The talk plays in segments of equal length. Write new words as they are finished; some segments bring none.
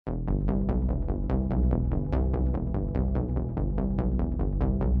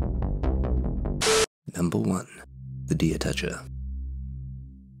Number 1. The Deer Toucher.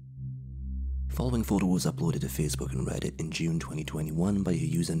 The following photo was uploaded to Facebook and Reddit in June 2021 by a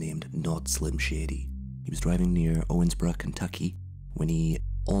user named NotSlimShady. He was driving near Owensboro, Kentucky, when he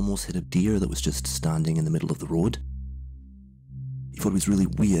almost hit a deer that was just standing in the middle of the road. He thought it was really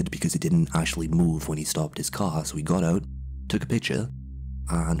weird because it didn't actually move when he stopped his car, so he got out, took a picture,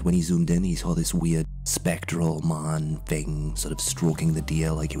 and when he zoomed in he saw this weird spectral man thing sort of stroking the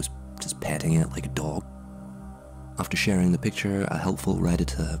deer like he was just petting it like a dog. After sharing the picture, a helpful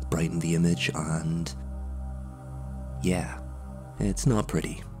Redditor brightened the image and yeah, it's not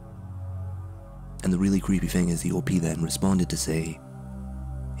pretty. And the really creepy thing is the OP then responded to say,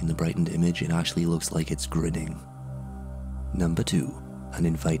 in the brightened image it actually looks like it's grinning. Number 2. An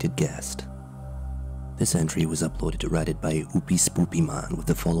invited guest. This entry was uploaded to Reddit by Oopie Spoopy Man with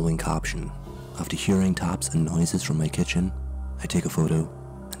the following caption: after hearing taps and noises from my kitchen, I take a photo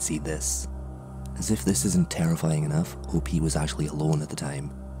and see this. As if this isn't terrifying enough, OP was actually alone at the time.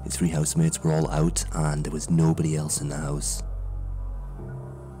 His 3 housemates were all out and there was nobody else in the house.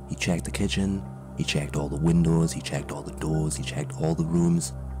 He checked the kitchen, he checked all the windows, he checked all the doors, he checked all the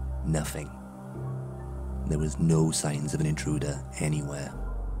rooms. Nothing. There was no signs of an intruder anywhere.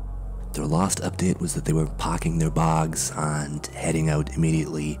 Their last update was that they were packing their bags and heading out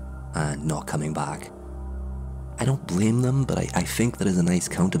immediately and not coming back. I don't blame them, but I think that as a nice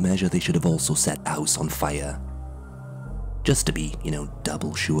countermeasure they should have also set the house on fire. Just to be,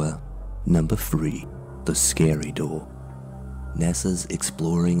 double sure. Number 3. The Scary Door. Nessa's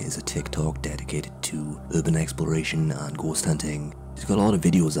Exploring is a TikTok dedicated to urban exploration and ghost hunting. She's got a lot of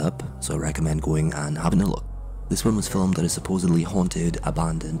videos up, so I recommend going and having a look. This one was filmed at a supposedly haunted,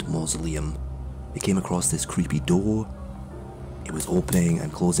 abandoned mausoleum. They came across this creepy door. It was opening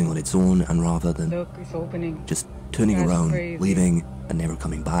and closing on its own, and rather than look, it's opening, just turning that's around, crazy, leaving, and never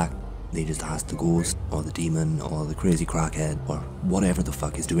coming back, they just asked the ghost, or the demon, or the crazy crackhead, or whatever the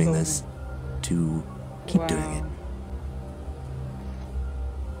fuck is doing this, to keep doing it.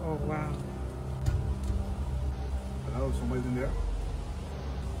 Oh wow. Hello, somebody's in there?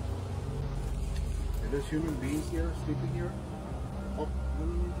 Are there human beings here, sleeping here? Oh.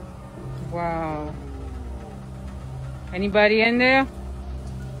 Wow. Anybody in there?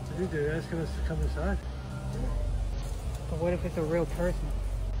 I think they're asking us to come inside. But what if it's a real person?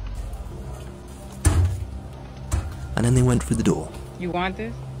 And then they went through the door. You want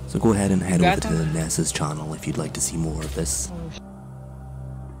this? So go ahead and head You over got to them? Nessa's channel if you'd like to see more of this. Oh,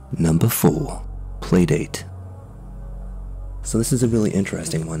 Number 4. Playdate. So this is a really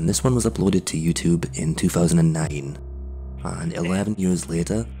interesting one. This one was uploaded to YouTube in 2009. And 11 years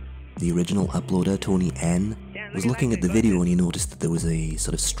later, the original uploader, Tony N, was looking at the video and he noticed that there was a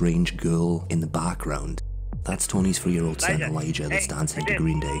sort of strange girl in the background. That's Tony's 3-year-old son Elijah that's dancing to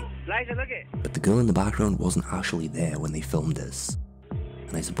Green Day. But the girl in the background wasn't actually there when they filmed this.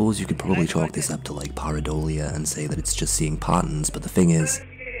 And I suppose you could probably chalk this up to like pareidolia and say that it's just seeing patterns, but the thing is,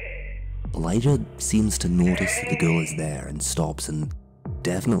 Elijah seems to notice that the girl is there and stops and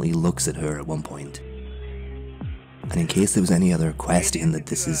definitely looks at her at one point. And in case there was any other question that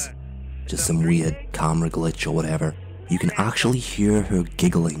this is just some weird camera glitch or whatever, you can actually hear her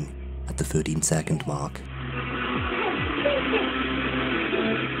giggling at the 13-second mark.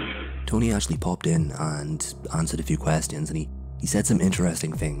 Tony actually popped in and answered a few questions, and he said some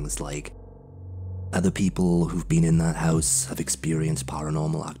interesting things like other people who've been in that house have experienced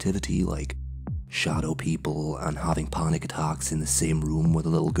paranormal activity like shadow people and having panic attacks in the same room where the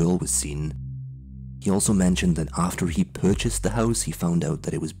little girl was seen. He also mentioned that after he purchased the house he found out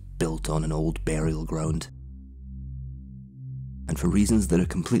that it was built on an old burial ground. And for reasons that are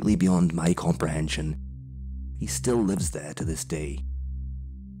completely beyond my comprehension, he still lives there to this day.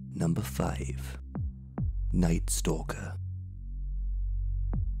 Number 5. Night Stalker.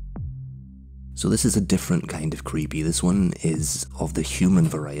 So this is a different kind of creepy. This one is of the human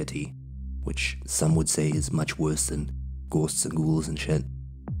variety, which some would say is much worse than ghosts and ghouls and shit.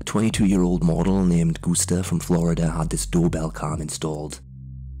 A 22-year-old model named Gusta from Florida had this doorbell cam installed.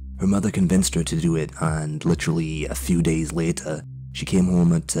 Her mother convinced her to do it, and literally a few days later, she came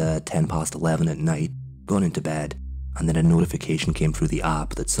home at 11:10 at night, got into bed, and then a notification came through the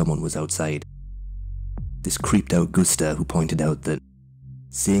app that someone was outside. This creeped out Gusta, who pointed out that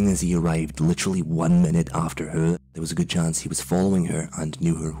seeing as he arrived literally 1 minute after her, there was a good chance he was following her and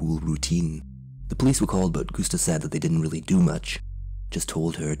knew her whole routine. The police were called, but Gusta said that they didn't really do much, just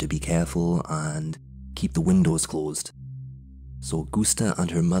told her to be careful and keep the windows closed. So Gusta and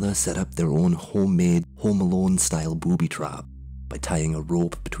her mother set up their own homemade Home Alone style booby trap by tying a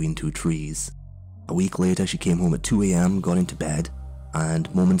rope between 2 trees. A week later she came home at 2 AM, got into bed,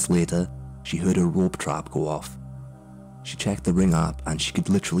 and moments later she heard her rope trap go off. She checked the Ring app and she could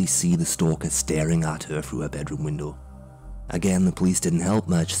literally see the stalker staring at her through her bedroom window. Again, the police didn't help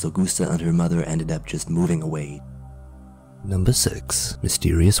much, so Gusta and her mother ended up just moving away. Number 6.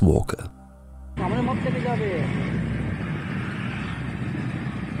 Mysterious Walker.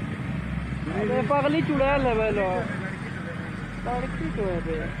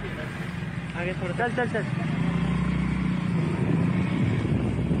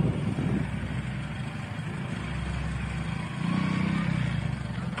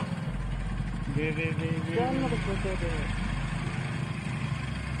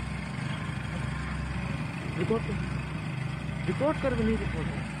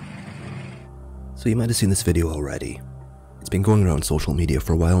 So you might have seen this video already. It's been going around social media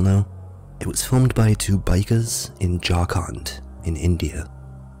for a while now. It was filmed by 2 bikers in Jharkhand, in India.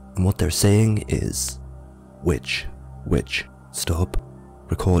 And what they're saying is, witch, stop,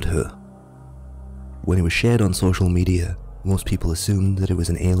 record her. When it was shared on social media, most people assumed that it was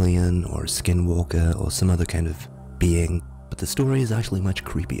an alien or a skinwalker or some other kind of being, but the story is actually much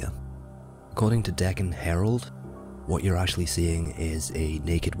creepier. According to Deccan Herald, what you're actually seeing is a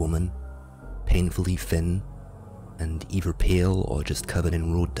naked woman, painfully thin, and either pale or just covered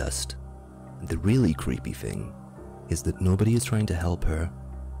in road dust. And the really creepy thing is that nobody is trying to help her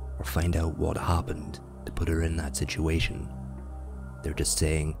or find out what happened to put her in that situation. They're just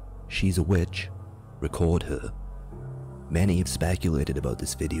saying, she's a witch, record her. Many have speculated about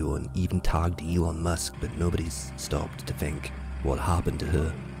this video and even tagged Elon Musk, but nobody's stopped to think, what happened to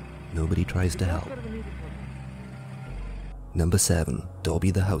her? Nobody tries to help. Number 7.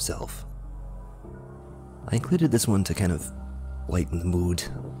 Dobby the House Elf. I included this one to kind of lighten the mood.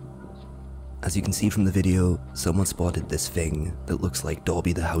 As you can see from the video, someone spotted this thing that looks like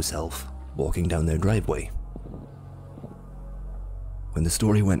Dobby the House Elf walking down their driveway. When the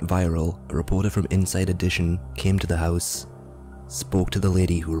story went viral, a reporter from Inside Edition came to the house, spoke to the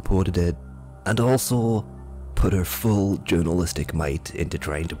lady who reported it, and also put her full journalistic might into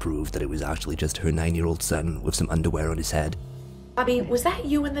trying to prove that it was actually just her 9-year-old son with some underwear on his head. Bobby, was that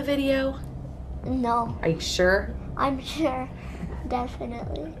you in the video? No. Are you sure? I'm sure.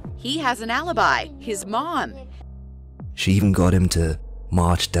 Definitely. He has an alibi. His mom. She even got him to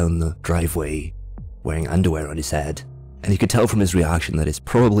march down the driveway wearing underwear on his head, and you could tell from his reaction that it's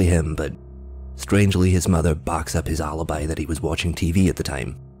probably him, but strangely his mother backs up his alibi that he was watching TV at the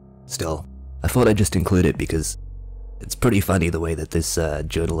time. Still, I thought I'd just include it because it's pretty funny the way that this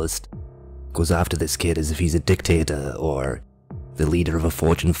journalist goes after this kid as if he's a dictator or the leader of a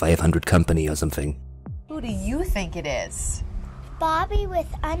Fortune 500 company or something. Who do you think it is? Bobby with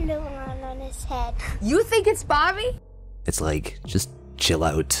underwear on his head. You think it's Bobby? It's like, just chill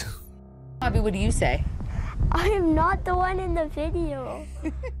out. Bobby, what do you say? I am not the one in the video.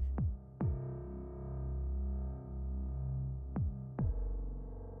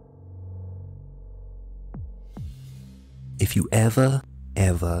 If you ever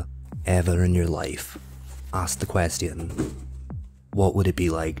in your life ask the question, what would it be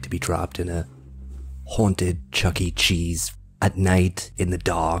like to be trapped in a haunted Chuck E. Cheese at night in the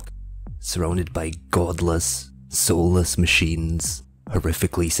dark, surrounded by godless, soulless machines,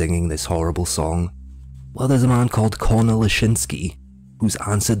 horrifically singing this horrible song? Well, there's a man called Connor Lashinsky who's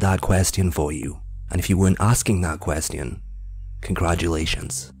answered that question for you. And if you weren't asking that question,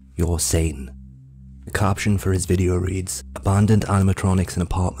 congratulations, you're sane. The caption for his video reads, "Abandoned animatronics in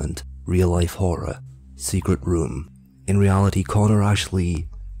apartment, real-life horror, secret room." In reality, Connor actually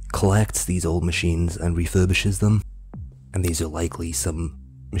collects these old machines and refurbishes them. And these are likely some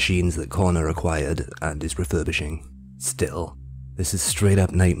machines that Connor acquired and is refurbishing. Still, this is straight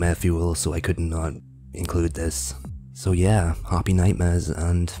up nightmare fuel, so I could not include this. So yeah, happy nightmares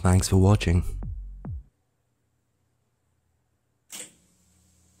and thanks for watching.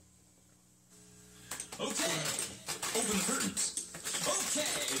 Okay, open the curtains. Okay,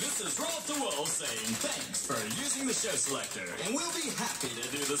 this is Rolf the Wolf saying thanks for using the show selector, and we'll be happy to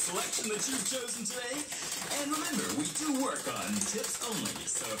do the selection that you've chosen today. And remember, we do work on tips only,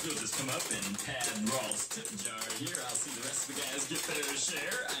 so if you'll just come up and pad Rolf's tip jar here, I'll see the rest of the guys get their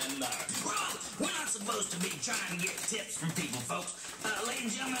share, and Well, we're not supposed to be trying to get tips from people, folks.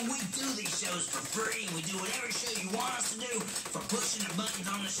 Ladies and gentlemen, we do these shows for free. We do whatever show you want us to do for pushing the buttons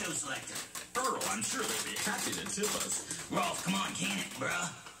on the show selector. Earl, I'm sure they'd be happy to tip us. Rolf, come on, can it, bruh?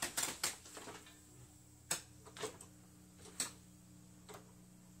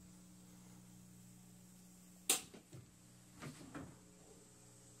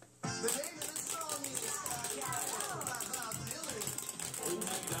 The name of the song is Old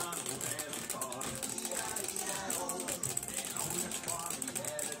MacDonald had